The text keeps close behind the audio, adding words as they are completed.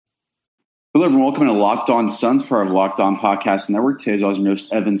Hello, everyone. Welcome to Locked On Suns, part of Locked On Podcast Network. Today's always your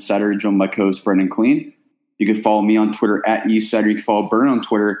host, Evan Sutter, joined by co-host Brendan Clean. You can follow me on Twitter at eSutter. You can follow Brendan on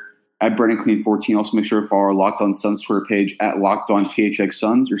Twitter at Brendan Clean 14. Also, make sure to follow our Locked On Suns Twitter page at Locked On PHX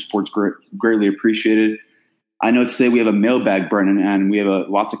Suns. Your support's greatly appreciated. I know today we have a mailbag, Brendan, and we have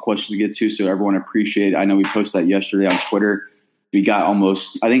lots of questions to get to, so everyone appreciate it. I know we posted that yesterday on Twitter. We got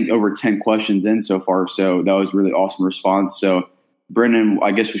almost, I think, over 10 questions in so far, so that was really awesome response. So, Brendan,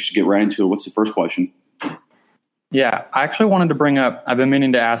 I guess we should get right into it. What's the first question? Yeah, I actually wanted to bring up, I've been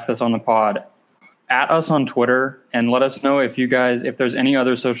meaning to ask this on the pod. At us on Twitter and let us know if there's any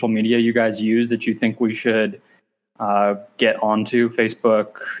other social media you guys use that you think we should get onto,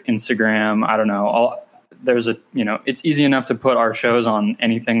 Facebook, Instagram, I don't know. It's easy enough to put our shows on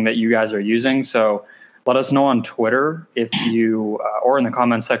anything that you guys are using. So let us know on Twitter if you, or in the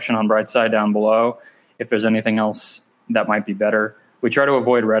comments section on Brightside down below, if there's anything else that might be better. We try to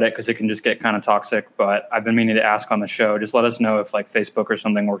avoid Reddit because it can just get kind of toxic, but I've been meaning to ask on the show. Just let us know if like Facebook or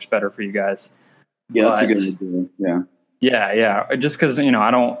something works better for you guys. Yeah, that's a good idea. Yeah. Yeah. Just because, I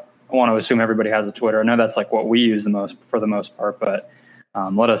don't want to assume everybody has a Twitter. I know that's like what we use for the most part, but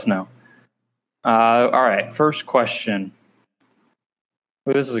let us know. All right. First question.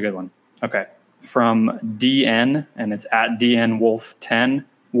 Oh, this is a good one. Okay. From DN, and it's at DNWolf10.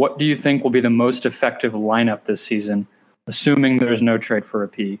 What do you think will be the most effective lineup this season, assuming there's no trade for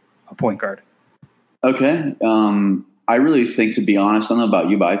a point guard? Okay. I really think, to be honest, I don't know about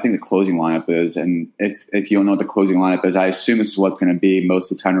you, but I think the closing lineup is, and if you don't know what the closing lineup is, I assume this is what's going to be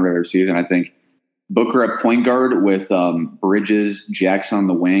most of the time in the regular season. I think Booker at point guard with Bridges, Jackson on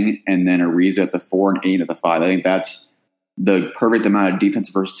the wing, and then Ariza at the 4 and 8 at the 5. I think that's the perfect amount of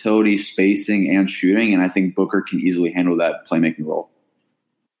defensive versatility, spacing, and shooting, and I think Booker can easily handle that playmaking role.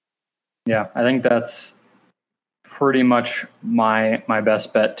 Yeah, I think that's pretty much my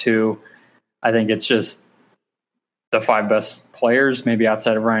best bet too. I think it's just the 5 best players, maybe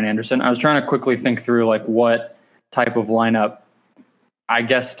outside of Ryan Anderson. I was trying to quickly think through like what type of lineup. I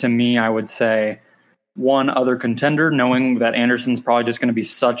guess to me, I would say one other contender, knowing that Anderson's probably just going to be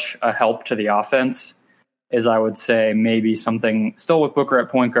such a help to the offense, is I would say maybe something still with Booker at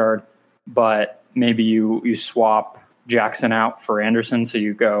point guard, but maybe you swap Jackson out for Anderson. So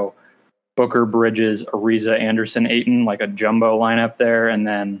you go Booker, Bridges, Ariza, Anderson, Ayton, like a jumbo lineup there. And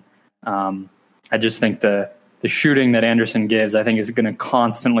then I just think the shooting that Anderson gives, I think is going to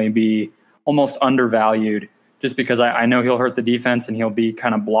constantly be almost undervalued just because I know he'll hurt the defense and he'll be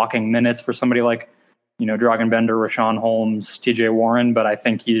kind of blocking minutes for somebody like, Dragan Bender, Rashawn Holmes, TJ Warren, but I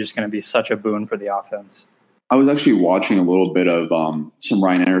think he's just going to be such a boon for the offense. I was actually watching a little bit of some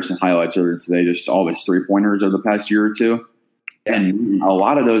Ryan Anderson highlights earlier today, just all of his three-pointers over the past year or two. And a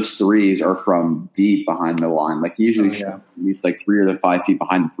lot of those threes are from deep behind the line. Like he usually shoots at least like 3 or 5 feet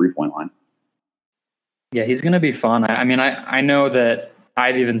behind the 3-point line. Yeah, he's going to be fun. I know that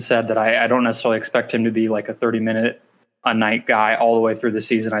I've even said that I don't necessarily expect him to be like a 30-minute a night guy all the way through the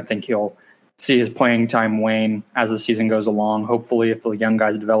season. I think he'll see his playing time wane as the season goes along, hopefully if the young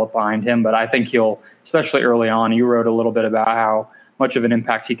guys develop behind him. But I think he'll, especially early on, you wrote a little bit about how much of an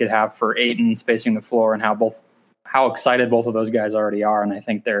impact he could have for Ayton spacing the floor and how excited both of those guys already are. And I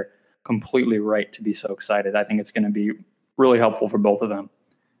think they're completely right to be so excited. I think it's going to be really helpful for both of them.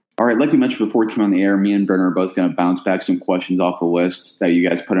 All right, like we mentioned before we came on the air, me and Brendan are both going to bounce back some questions off the list that you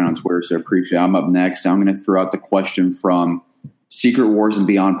guys put in on Twitter, so appreciate it. I'm up next. I'm going to throw out the question from Secret Wars and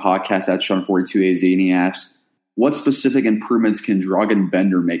Beyond podcast at Sean42AZ, and he asks, what specific improvements can Dragan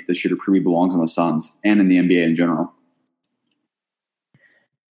Bender make this year to prove he belongs on the Suns and in the NBA in general?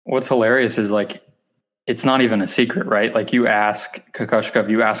 What's hilarious is like, it's not even a secret, right? Like you ask Kokoshkov,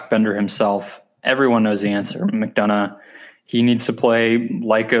 you ask Bender himself, everyone knows the answer. McDonough, he needs to play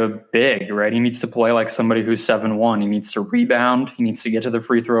like a big, right? He needs to play like somebody who's 7'1". He needs to rebound. He needs to get to the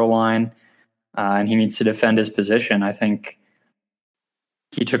free throw line, and he needs to defend his position. I think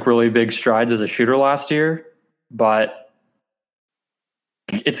he took really big strides as a shooter last year, but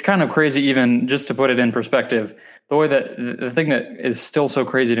it's kind of crazy, even just to put it in perspective, the thing that is still so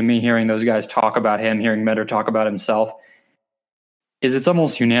crazy to me hearing those guys talk about him, hearing Bender talk about himself, is it's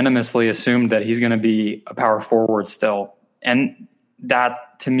almost unanimously assumed that he's going to be a power forward still. And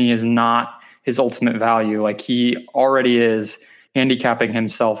that to me is not his ultimate value. Like he already is handicapping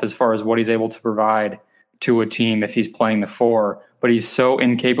himself as far as what he's able to provide to a team if he's playing the 4, but he's so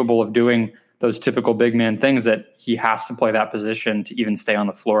incapable of doing those typical big man things that he has to play that position to even stay on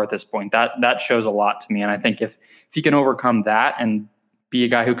the floor at this point. That shows a lot to me. And I think if he can overcome that and be a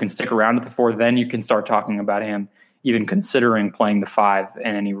guy who can stick around at the 4, then you can start talking about him even considering playing the 5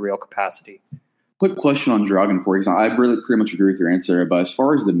 in any real capacity. quick question on Dragan, for example. I really pretty much agree with your answer, but as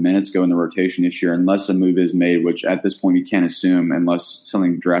far as the minutes go in the rotation this year, unless a move is made, which at this point we can't assume unless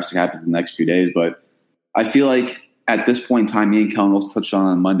something drastic happens in the next few days, but I feel like at this point in time, me and Kellen Wilson touched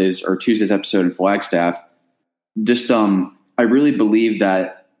on Monday's or Tuesday's episode in Flagstaff. Just I really believe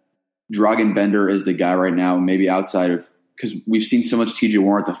that Dragan Bender is the guy right now, maybe outside of – because we've seen so much TJ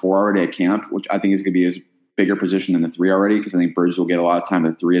Warren at the 4 already at camp, which I think is going to be his bigger position than the 3 already, because I think Bridges will get a lot of time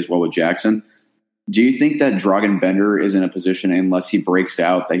at the 3 as well with Jackson. Do you think that Dragan Bender is in a position, unless he breaks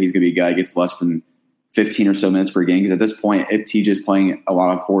out, that he's going to be a guy that gets less than 15 or so minutes per game? Because at this point, if TJ is playing a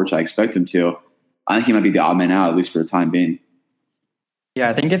lot of 4, which I expect him to, I think he might be the odd man out, at least for the time being. Yeah,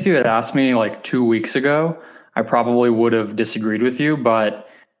 I think if you had asked me like 2 weeks ago, I probably would have disagreed with you. But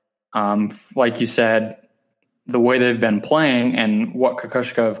like you said, the way they've been playing and what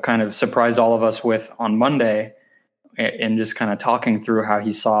Kokoshkov kind of surprised all of us with on Monday, and just kind of talking through how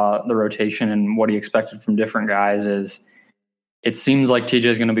he saw the rotation and what he expected from different guys, is it seems like TJ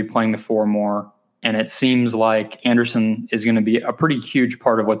is going to be playing the 4 more. And it seems like Anderson is going to be a pretty huge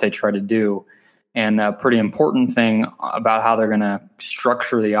part of what they try to do. And a pretty important thing about how they're going to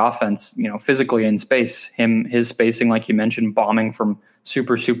structure the offense, physically in space. His spacing, like you mentioned, bombing from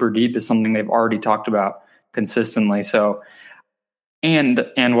super, super deep is something they've already talked about consistently. So, and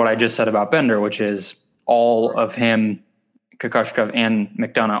what I just said about Bender, which is all of him, Kokoshkov and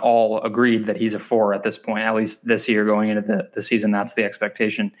McDonough all agreed that he's a 4 at this point, at least this year going into the season. That's the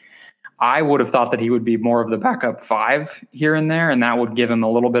expectation. I would have thought that he would be more of the backup 5 here and there, and that would give him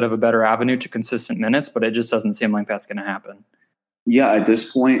a little bit of a better avenue to consistent minutes, but it just doesn't seem like that's going to happen. Yeah, at this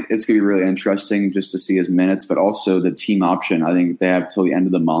point, it's going to be really interesting just to see his minutes, but also the team option. I think they have till the end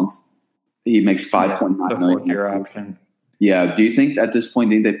of the month. He makes $5.9 million. The 4th-year option. Yeah. Do you think at this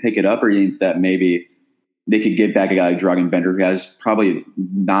point, do you think they pick it up, or do you think that maybe they could get back a guy like Dragan Bender who has probably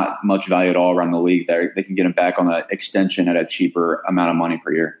not much value at all around the league there? They can get him back on an extension at a cheaper amount of money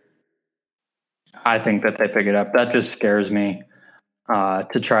per year. I think that they pick it up. That just scares me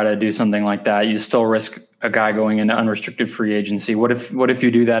to try to do something like that. You still risk a guy going into unrestricted free agency. What if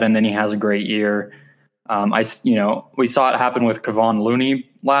you do that and then he has a great year? We saw it happen with Kevon Looney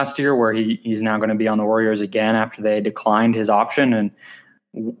last year, where he's now going to be on the Warriors again after they declined his option and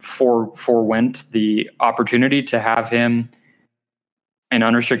forewent the opportunity to have him in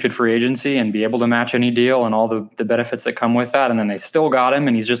unrestricted free agency and be able to match any deal and all the benefits that come with that. And then they still got him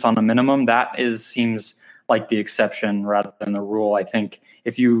and he's just on a minimum. That seems like the exception rather than the rule. I think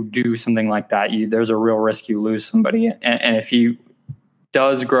if you do something like that, there's a real risk you lose somebody. And if he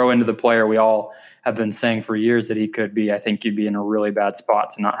does grow into the player we all have been saying for years that he could be, I think you'd be in a really bad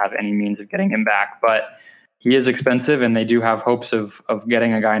spot to not have any means of getting him back. But he is expensive and they do have hopes of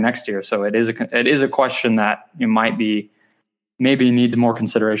getting a guy next year. So it is a question that you might be, maybe needs more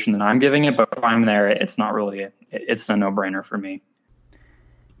consideration than I'm giving it, but if I'm there, it's not really it's a no-brainer for me.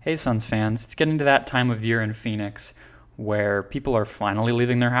 Hey, Suns fans, it's getting to that time of year in Phoenix where people are finally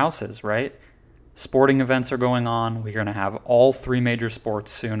leaving their houses, right? Sporting events are going on. We're going to have all 3 major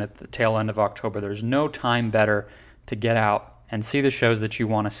sports soon at the tail end of October. There's no time better to get out and see the shows that you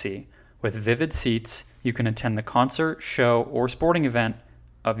want to see. With Vivid Seats, you can attend the concert, show, or sporting event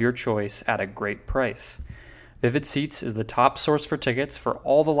of your choice at a great price. Vivid Seats is the top source for tickets for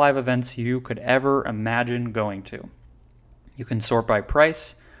all the live events you could ever imagine going to. You can sort by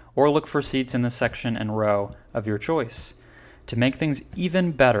price or look for seats in the section and row of your choice. To make things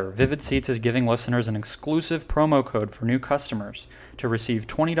even better, Vivid Seats is giving listeners an exclusive promo code for new customers to receive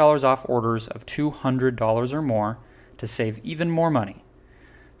 $20 off orders of $200 or more to save even more money.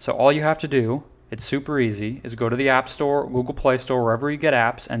 So all you have to do, it's super easy, is go to the App Store, Google Play Store, wherever you get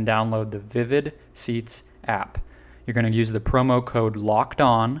apps, and download the Vivid Seats app. You're going to use the promo code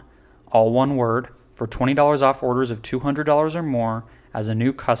LOCKEDON, all one word, for $20 off orders of $200 or more as a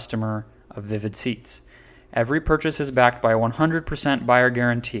new customer of Vivid Seats. Every purchase is backed by a 100% buyer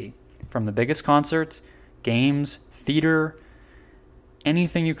guarantee. From the biggest concerts, games, theater,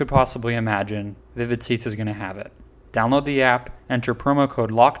 anything you could possibly imagine, Vivid Seats is going to have it. Download the app, enter promo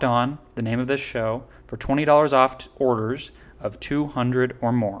code LOCKEDON, the name of this show, for $20 off orders of $200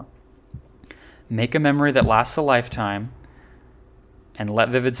 or more. Make a memory that lasts a lifetime, and let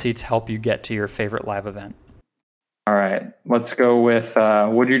Vivid Seats help you get to your favorite live event. All right, let's go with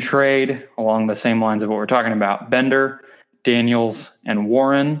would you trade along the same lines of what we're talking about? Bender, Daniels, and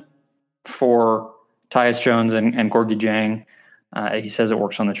Warren for Tyus Jones and Gorgui Dieng. He says it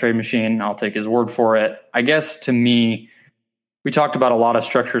works on the trade machine. I'll take his word for it. I guess to me, we talked about a lot of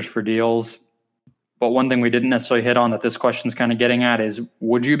structures for deals. But one thing we didn't necessarily hit on that this question's kind of getting at is,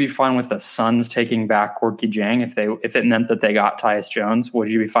 would you be fine with the Suns taking back Gorgui Dieng if it meant that they got Tyus Jones? Would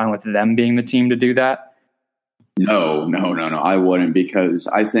you be fine with them being the team to do that? No. I wouldn't, because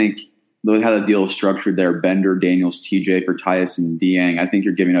I think look how the deal is structured there. Bender, Daniels, TJ for Tyus and Dieng. I think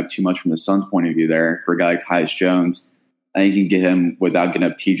you're giving up too much from the Suns' point of view there for a guy like Tyus Jones. I think you can get him without getting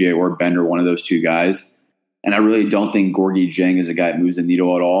up TJ or Bender, one of those two guys. And I really don't think Gorgui Dieng is a guy that moves the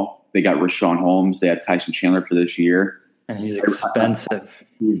needle at all. They got Rashawn Holmes. They have Tyson Chandler for this year. And he's expensive.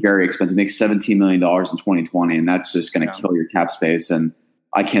 He's very expensive. He makes $17 million in 2020, and that's just going to kill your cap space. And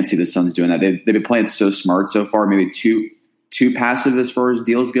I can't see the Suns doing that. They've been playing it so smart so far, maybe too passive as far as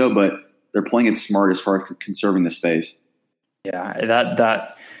deals go, but they're playing it smart as far as conserving the space. Yeah,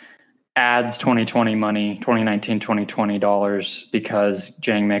 that adds 2020 money, 2019, 2020 dollars, because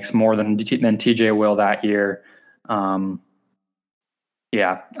Dieng makes more than TJ will that year. I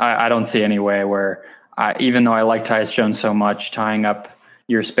don't see any way where, even though I like Tyus Jones so much, tying up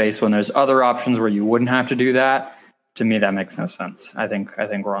your space when there's other options where you wouldn't have to do that, to me, that makes no sense. I think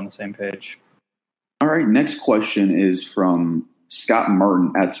we're on the same page. All right, next question is from Scott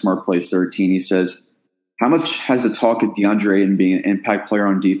Martin at SmartPlace13. He says, how much has the talk of DeAndre Ayton being an impact player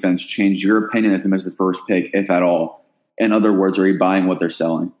on defense changed your opinion of him as the first pick, if at all? In other words, are you buying what they're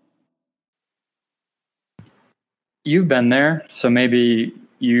selling? You've been there, so maybe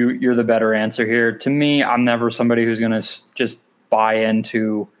you're the better answer here. To me, I'm never somebody who's going to just buy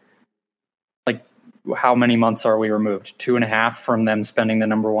into, like, how many months are we removed? 2.5 from them spending the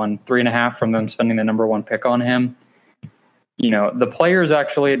number one, 3.5 from them spending the number one pick on him. The players,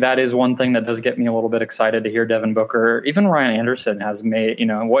 actually, that is one thing that does get me a little bit excited to hear. Devin Booker, even Ryan Anderson has made,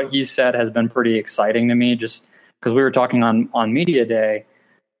 what he said has been pretty exciting to me, just because we were talking on Media Day,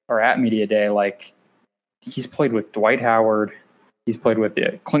 or at Media Day, like, he's played with Dwight Howard. He's played with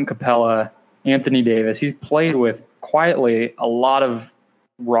Clint Capella, Anthony Davis. He's played with, quietly, a lot of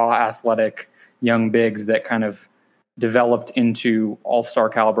raw athletic young bigs that kind of developed into all-star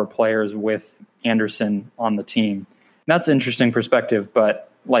caliber players with Anderson on the team. That's interesting perspective, but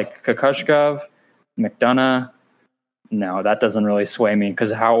like Kokoshkov, McDonough, no, that doesn't really sway me,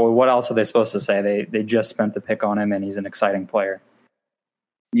 because what else are they supposed to say? They just spent the pick on him, and he's an exciting player.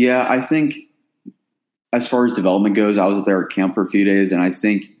 Yeah, I think as far as development goes, I was up there at camp for a few days, and I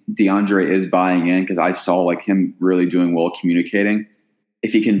think DeAndre is buying in, because I saw like him really doing well communicating.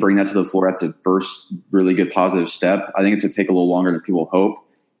 If he can bring that to the floor, that's a first really good positive step. I think it's going to take a little longer than people hope,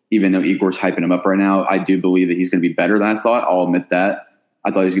 even though Igor's hyping him up right now. I do believe that he's going to be better than I thought. I'll admit that.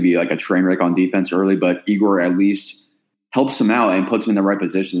 I thought he was going to be like a train wreck on defense early, but Igor at least helps him out and puts him in the right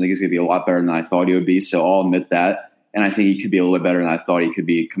position. I think he's going to be a lot better than I thought he would be, so I'll admit that. And I think he could be a little bit better than I thought he could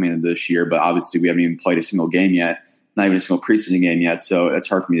be coming into this year. But obviously, we haven't even played a single game yet, not even a single preseason game yet. So it's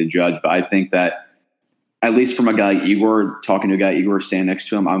hard for me to judge. But I think that, at least from a guy like Igor, talking to a guy, Igor standing next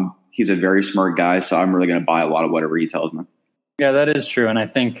to him, he's a very smart guy. So I'm really going to buy a lot of whatever he tells me. Yeah, that is true. And I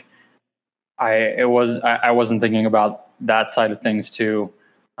think I wasn't thinking about that side of things too.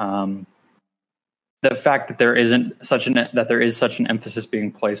 The fact that there is such an emphasis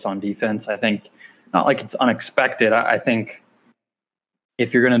being placed on defense, I think, not like it's unexpected. I think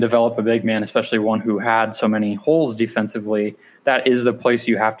if you're going to develop a big man, especially one who had so many holes defensively, that is the place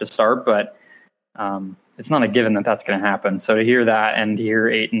you have to start. But it's not a given that that's going to happen. So to hear that and to hear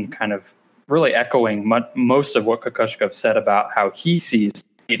Ayton kind of really echoing most of what Kokoshkov said about how he sees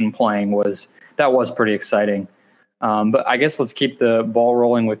Ayton playing was pretty exciting. But I guess let's keep the ball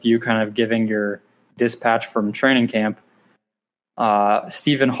rolling with you kind of giving your dispatch from training camp.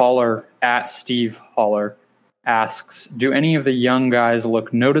 Stephen Haller at Steve Haller asks, do any of the young guys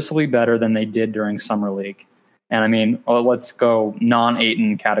look noticeably better than they did during Summer League? And I mean, let's go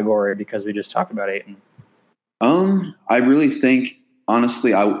non-Ayton category, because we just talked about Ayton. I really think,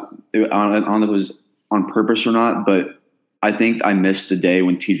 honestly, I don't know if it was on purpose or not, but I think I missed the day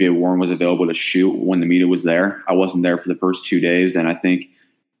when TJ Warren was available to shoot when the media was there. I wasn't there for the first 2 days, and I think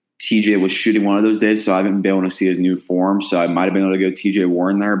TJ was shooting one of those days, so I haven't been able to see his new form. So I might have been able to go TJ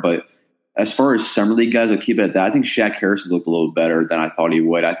Warren there. But as far as Summer League guys, I'll keep it at that. I think Shaq Harris has looked a little better than I thought he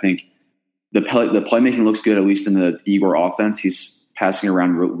would. I think the playmaking looks good, at least in the Igor offense. He's passing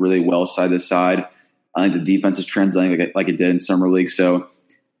around really well side to side. I think the defense is translating like it did in Summer League. So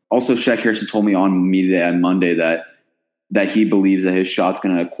also Shaq Harrison told me on Media Day on Monday that he believes that his shot's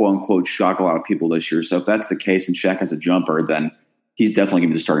going to, quote-unquote, shock a lot of people this year. So if that's the case and Shaq has a jumper, then he's definitely going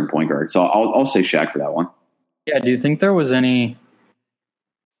to be the starting point guard. So I'll say Shaq for that one. Yeah, do you think there was any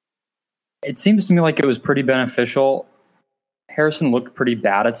 – it seems to me like it was pretty beneficial. Harrison looked pretty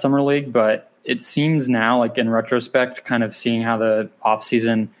bad at Summer League, but it seems now, like in retrospect, kind of seeing how the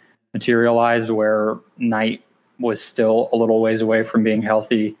offseason materialized where Knight was still a little ways away from being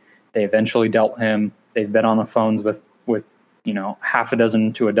healthy. They eventually dealt him. They've been on the phones with half a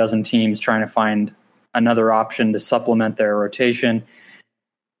dozen to a dozen teams trying to find another option to supplement their rotation.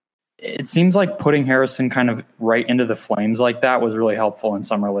 It seems like putting Harrison kind of right into the flames like that was really helpful in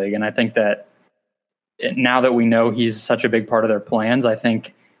Summer League. And I think that now that we know he's such a big part of their plans, I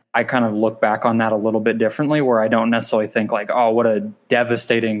think I kind of look back on that a little bit differently, where I don't necessarily think like, oh, what a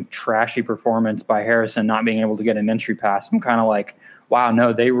devastating, trashy performance by Harrison not being able to get an entry pass. I'm kind of like, wow,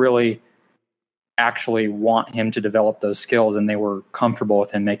 no, they really actually want him to develop those skills, and they were comfortable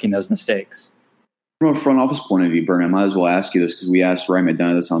with him making those mistakes. From a front office point of view, Bernie, I might as well ask you this because we asked Ryan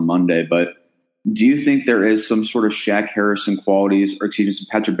McDonough this on Monday, but do you think there is some sort of Shaq Harrison qualities, or excuse me, some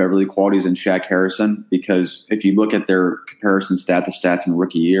Patrick Beverley qualities in Shaq Harrison? Because if you look at their comparison stats in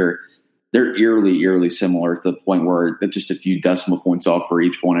rookie year, they're eerily similar to the point where they're just a few decimal points off for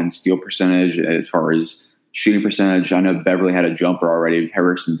each one in steal percentage. As far as shooting percentage, I know Beverley had a jumper already,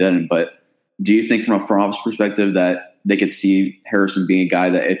 Harrison didn't, but do you think from a front office perspective that they could see Harrison being a guy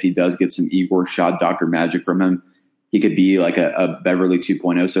that if he does get some Igor shot Dr. Magic from him, he could be like a Beverley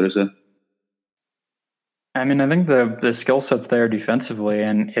 2.0, so to say? I mean, I think the skill set's there defensively,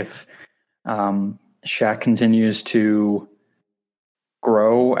 and if Shaq continues to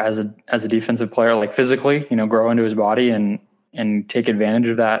grow as a defensive player, like physically, grow into his body and take advantage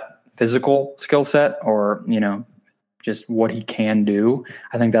of that physical skill set, or just what he can do,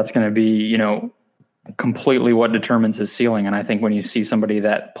 I think that's going to be completely what determines his ceiling. And I think when you see somebody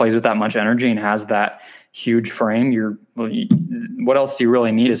that plays with that much energy and has that huge frame, what else do you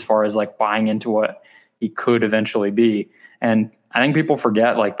really need as far as like buying into what he could eventually be? And I think people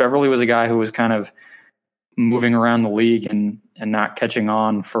forget, like, Beverley was a guy who was kind of moving around the league and not catching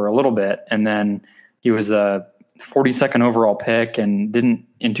on for a little bit. And then he was a 42nd overall pick and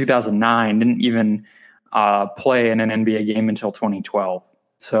in 2009, didn't even play in an NBA game until 2012.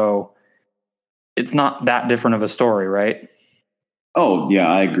 So it's not that different of a story, right? Oh yeah,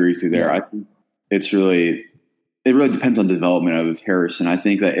 I agree with you there. Yeah. I think it really depends on the development of Harrison. I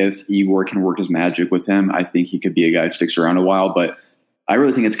think that if Igor can work his magic with him, I think he could be a guy that sticks around a while. But I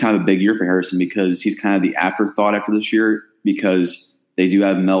really think it's kind of a big year for Harrison because he's kind of the afterthought after this year, because they do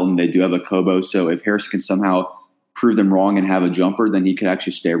have Melton, they do have a Kobo. So if Harrison can somehow prove them wrong and have a jumper, then he could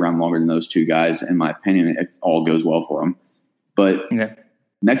actually stay around longer than those two guys, in my opinion, if all goes well for him. But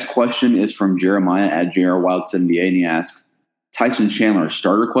Next question is from Jeremiah at JRWild7NBA, and he asks, Tyson Chandler,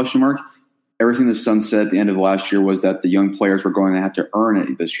 starter, ? Everything the Suns said at the end of last year was that the young players were going to have to earn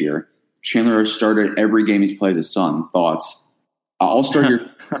it this year. Chandler has started every game he's played as a Sun. Thoughts? I'll start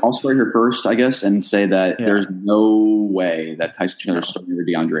here first, I guess, and say that there's no way that Tyson Chandler's starting over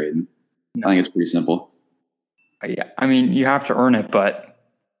DeAndre Ayton. I think it's pretty simple. Yeah, I mean, you have to earn it, but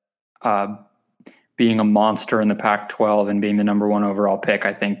being a monster in the Pac-12 and being the number one overall pick,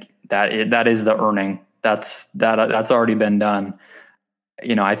 I think that is the earning. That's already been done.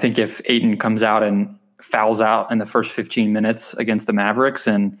 I think if Ayton comes out and fouls out in the first 15 minutes against the Mavericks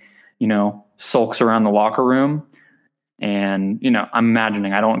and, sulks around the locker room, and, I'm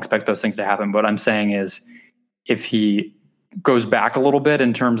imagining, I don't expect those things to happen, but what I'm saying is if he goes back a little bit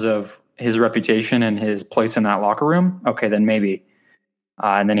in terms of his reputation and his place in that locker room, okay, then maybe.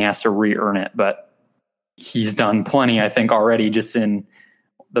 And then he has to re-earn it. But he's done plenty, I think, already just in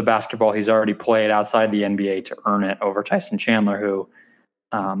the basketball he's already played outside the NBA to earn it over Tyson Chandler, who,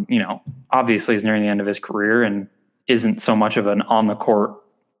 obviously is nearing the end of his career and isn't so much of an on-the-court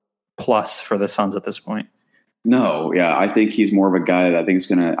plus for the Suns at this point. No, yeah, I think he's more of a guy that I think is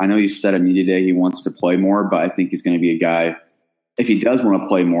going to – I know he said at media day he wants to play more, but I think he's going to be a guy, if he does want to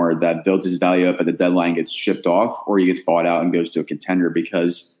play more, that builds his value up at the deadline, gets shipped off, or he gets bought out and goes to a contender,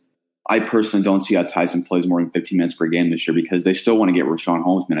 because I personally don't see how Tyson plays more than 15 minutes per game this year, because they still want to get Richaun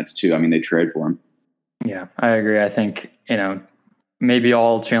Holmes minutes too. I mean, they trade for him. Yeah, I agree. I think, maybe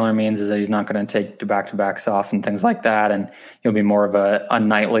all Chandler means is that he's not going to take the back-to-backs off and things like that, and he'll be more of a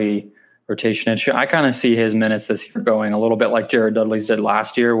nightly rotation. I kind of see his minutes this year going a little bit like Jared Dudley's did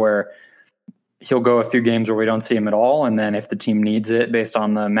last year, where he'll go a few games where we don't see him at all, and then if the team needs it based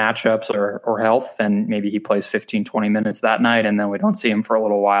on the matchups or health, then maybe he plays 15, 20 minutes that night, and then we don't see him for a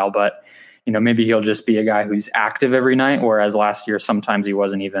little while. But, maybe he'll just be a guy who's active every night, whereas last year sometimes he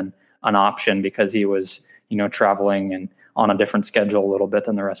wasn't even an option because he was, traveling and on a different schedule a little bit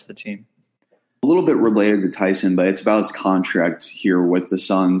than the rest of the team. A little bit related to Tyson, but it's about his contract here with the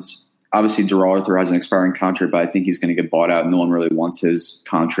Suns. Obviously, Darrell Arthur has an expiring contract, but I think he's going to get bought out. No one really wants his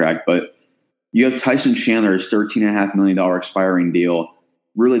contract. But you have Tyson Chandler's $13.5 million expiring deal,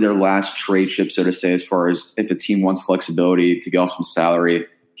 really their last trade chip, so to say, as far as if a team wants flexibility to get off some salary,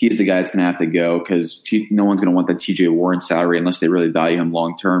 he's the guy that's going to have to go because no one's going to want the TJ Warren salary unless they really value him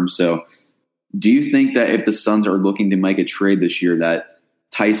long term. So do you think that if the Suns are looking to make a trade this year, that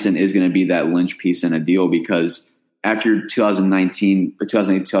Tyson is going to be that linch piece in a deal? Because after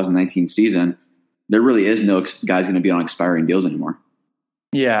 2018-2019 season, there really is no guys going to be on expiring deals anymore.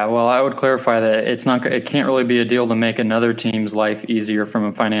 Yeah, well, I would clarify that it can't really be a deal to make another team's life easier from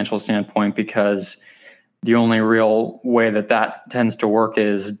a financial standpoint, because the only real way that tends to work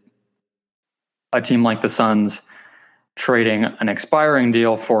is a team like the Suns trading an expiring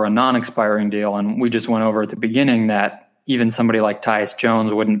deal for a non-expiring deal. And we just went over at the beginning that even somebody like Tyus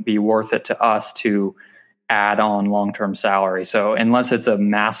Jones wouldn't be worth it to us to add on long-term salary. So unless it's a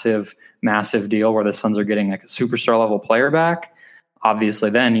massive, massive deal where the Suns are getting like a superstar level player back,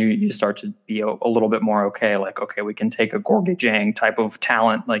 obviously then you start to be a little bit more okay. Like, okay, we can take a Gorgui Dieng type of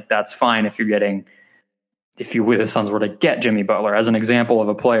talent. Like, that's fine if the Suns were to get Jimmy Butler as an example of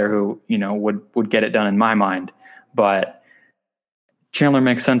a player who, would get it done in my mind. But Chandler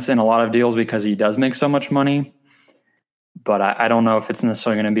makes sense in a lot of deals because he does make so much money. But I don't know if it's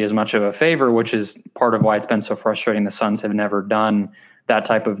necessarily going to be as much of a favor, which is part of why it's been so frustrating. The Suns have never done that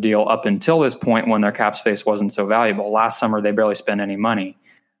type of deal up until this point when their cap space wasn't so valuable. Last summer, they barely spent any money.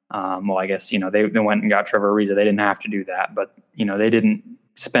 Well, I guess, they went and got Trevor Ariza. They didn't have to do that, but, they didn't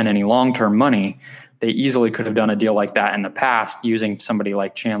spend any long-term money. They easily could have done a deal like that in the past using somebody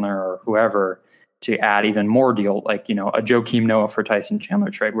like Chandler or whoever to add even more deal, like, a Joakim Noah for Tyson Chandler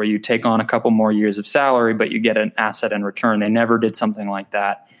trade where you take on a couple more years of salary, but you get an asset in return. They never did something like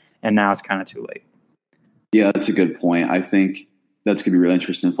that, and now it's kind of too late. Yeah, that's a good point. I think that's going to be really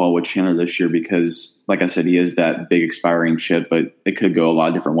interesting to follow with Chandler this year because, like I said, he is that big expiring chip, but it could go a lot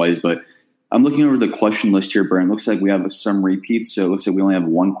of different ways. But I'm looking over the question list here, Brent. It looks like we have some repeats, so it looks like we only have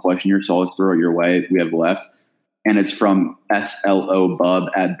one question here, so let's throw it your way. We have left, and it's from SLO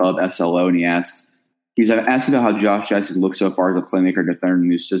Bub at Bub SLO, and he asks, he's asking about how Josh Jackson looks so far as a playmaker defender in the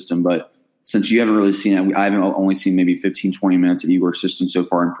new system, but since you haven't really seen it, I haven't only seen maybe 15, 20 minutes of Igor's system so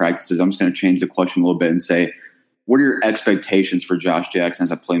far in practices. I'm just going to change the question a little bit and say, what are your expectations for Josh Jackson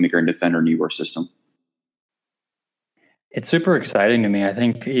as a playmaker and defender in Igor's system? It's super exciting to me. I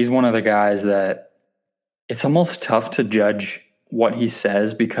think he's one of the guys that it's almost tough to judge what he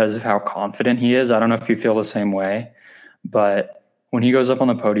says because of how confident he is. I don't know if you feel the same way, but when he goes up on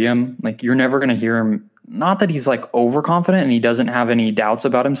the podium, like, you're never going to hear him. Not that he's like overconfident and he doesn't have any doubts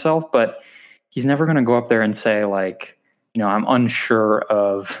about himself, but he's never going to go up there and say like, I'm unsure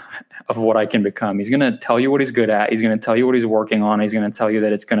of what I can become. He's going to tell you what he's good at. He's going to tell you what he's working on. He's going to tell you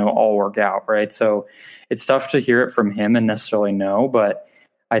that it's going to all work out. Right. So it's tough to hear it from him and necessarily know, but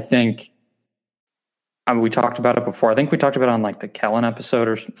I think we talked about it before. I think we talked about it on like the Kellen episode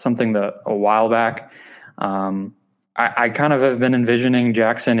or something a while back. I kind of have been envisioning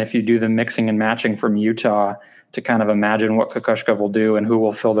Jackson, if you do the mixing and matching from Utah, to kind of imagine what Kokoshkov will do and who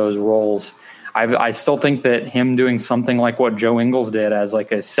will fill those roles. I still think that him doing something like what Joe Ingles did as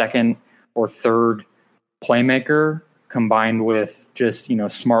like a second or third playmaker combined with just,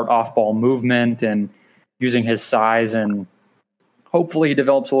 smart off-ball movement and using his size, and hopefully he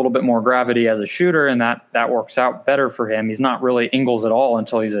develops a little bit more gravity as a shooter, and that works out better for him. He's not really Ingles at all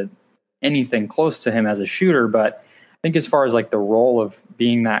until he's anything close to him as a shooter, but I think as far as like the role of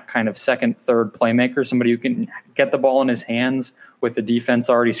being that kind of second, third playmaker, somebody who can get the ball in his hands with the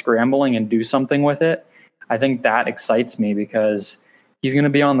defense already scrambling and do something with it, I think that excites me because he's going to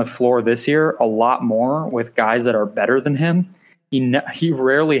be on the floor this year a lot more with guys that are better than him. He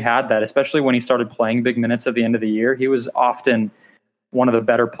rarely had that, especially when he started playing big minutes at the end of the year. He was often one of the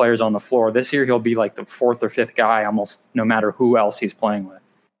better players on the floor. This year he'll be like the fourth or fifth guy almost no matter who else he's playing with.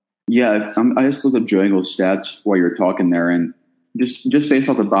 Yeah, I just looked up Joe Ingles' stats while you were talking there, and just based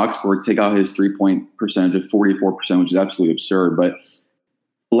off the box score, take out his three-point percentage of 44%, which is absolutely absurd, but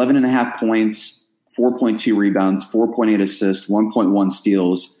 11.5 points, 4.2 rebounds, 4.8 assists, 1.1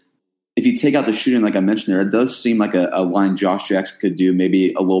 steals. If you take out the shooting, like I mentioned there, it does seem like a line Josh Jackson could do,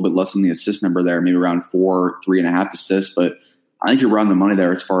 maybe a little bit less than the assist number there, maybe around 3.5 assists, but I think you're around the money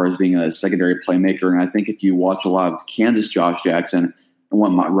there as far as being a secondary playmaker, and I think if you watch a lot of Kansas Josh Jackson, and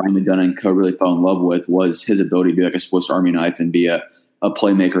what Ryan McDonough and co really fell in love with was his ability to be like a Swiss Army knife and be a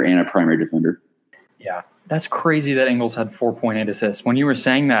playmaker and a primary defender. Yeah, that's crazy that Ingles had 4.8 assists. When you were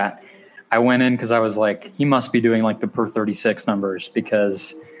saying that, I went in because I was like, he must be doing like the per 36 numbers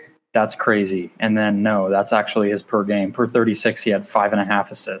because that's crazy. And then no, that's actually his per game. Per 36, he had 5.5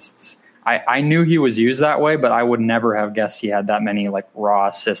 assists. I knew he was used that way, but I would never have guessed he had that many like raw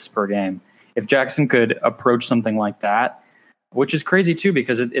assists per game. If Jackson could approach something like that, which is crazy too,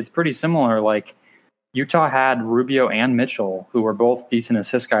 because it's pretty similar. Like Utah had Rubio and Mitchell, who were both decent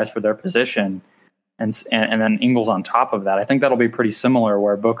assist guys for their position, and then Ingles on top of that. I think that'll be pretty similar,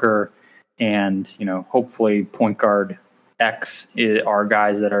 where Booker and hopefully point guard X are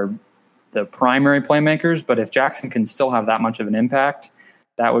guys that are the primary playmakers. But if Jackson can still have that much of an impact,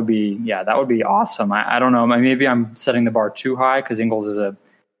 that would be awesome. I don't know. Maybe I'm setting the bar too high because Ingles is a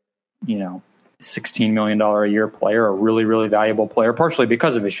 $16 million a year player, a really, really valuable player, partially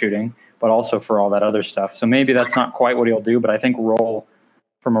because of his shooting, but also for all that other stuff. So maybe that's not quite what he'll do, but I think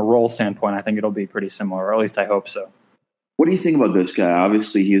from a role standpoint, I think it'll be pretty similar, or at least I hope so. What do you think about this guy?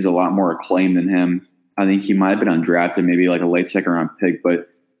 Obviously, he has a lot more acclaim than him. I think he might have been undrafted, maybe like a late second-round pick, but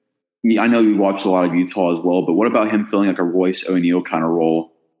I know you watched a lot of Utah as well, but what about him filling like a Royce O'Neal kind of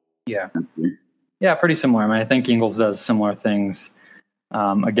role? Yeah, pretty similar. I think Ingles does similar things.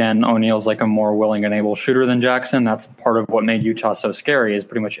 Again, O'Neal's like a more willing and able shooter than Jackson. That's part of what made Utah so scary, is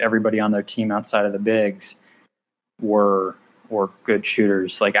pretty much everybody on their team outside of the bigs were good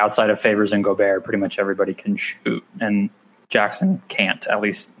shooters. Like outside of Favors and Gobert, pretty much everybody can shoot, and Jackson can't. At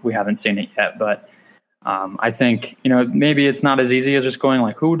least we haven't seen it yet. But I think, maybe it's not as easy as just going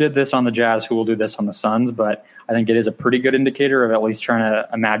like, who did this on the Jazz, who will do this on the Suns? But I think it is a pretty good indicator of at least trying to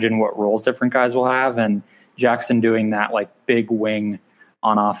imagine what roles different guys will have. And Jackson doing that like big wing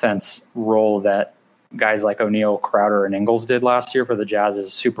on offense role that guys like O'Neal, Crowder, and Ingles did last year for the Jazz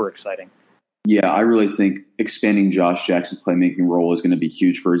is super exciting. Yeah, I really think expanding Josh Jackson's playmaking role is going to be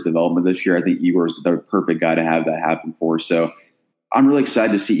huge for his development this year. I think Igor's the perfect guy to have that happen for. So I'm really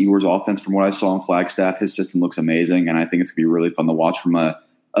excited to see Igor's offense. From what I saw in Flagstaff, his system looks amazing, and I think it's going to be really fun to watch from a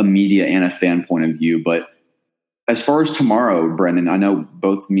media and a fan point of view. But as far as tomorrow, Brendan, I know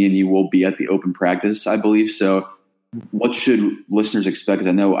both me and you will be at the open practice, I believe. So what should listeners expect? Because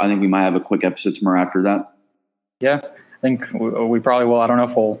I think we might have a quick episode tomorrow after that. Yeah, I think we probably will. I don't know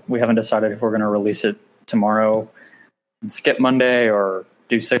if we haven't decided if we're going to release it tomorrow and skip Monday, or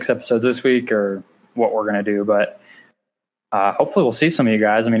do 6 episodes this week, or what we're going to do. But hopefully we'll see some of you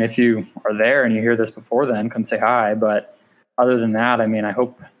guys. If you are there and you hear this before then, come say hi. But other than that, I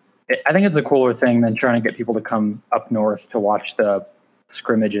think it's a cooler thing than trying to get people to come up north to watch the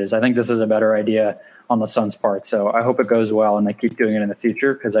scrimmages. I think this is a better idea on the Suns' part. So I hope it goes well and they keep doing it in the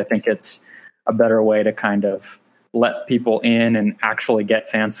future, because I think it's a better way to kind of let people in and actually get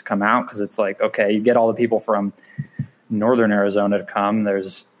fans to come out. Because it's like, okay, you get all the people from northern Arizona to come.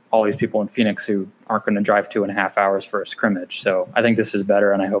 There's all these people in Phoenix who aren't going to drive 2.5 hours for a scrimmage. So I think this is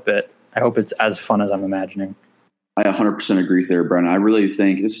better, and I hope it's as fun as I'm imagining. I 100% agree there, Brennan. I really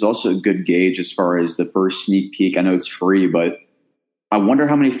think this is also a good gauge as far as the first sneak peek. I know it's free, but I wonder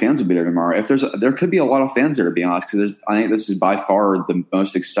how many fans will be there tomorrow. If there could be a lot of fans there, to be honest, because I think this is by far the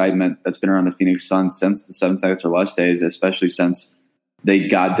most excitement that's been around the Phoenix Suns since the 7 seconds or less days, especially since they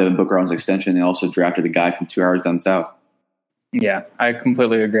got Devin Booker on his extension. They also drafted the guy from 2 hours down south. Yeah, I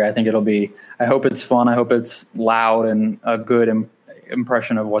completely agree. I think I hope it's fun. I hope it's loud and a good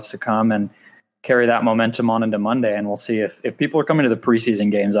impression of what's to come, and carry that momentum on into Monday. And we'll see if people are coming to the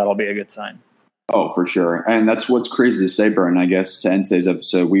preseason games, that'll be a good sign. Oh, for sure. And that's what's crazy to say, Brian, I guess, to end today's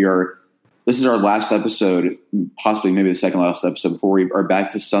episode. This is our last episode, possibly maybe the second last episode, before we are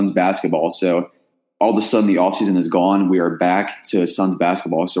back to Suns basketball. So all of a sudden the offseason is gone. We are back to Suns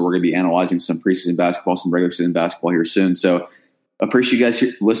basketball. So we're going to be analyzing some preseason basketball, some regular season basketball here soon. So appreciate you guys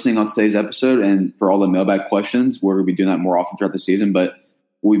listening on today's episode. And for all the mailbag questions, we're going to be doing that more often throughout the season. But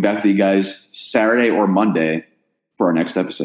we'll be back with you guys Saturday or Monday for our next episode.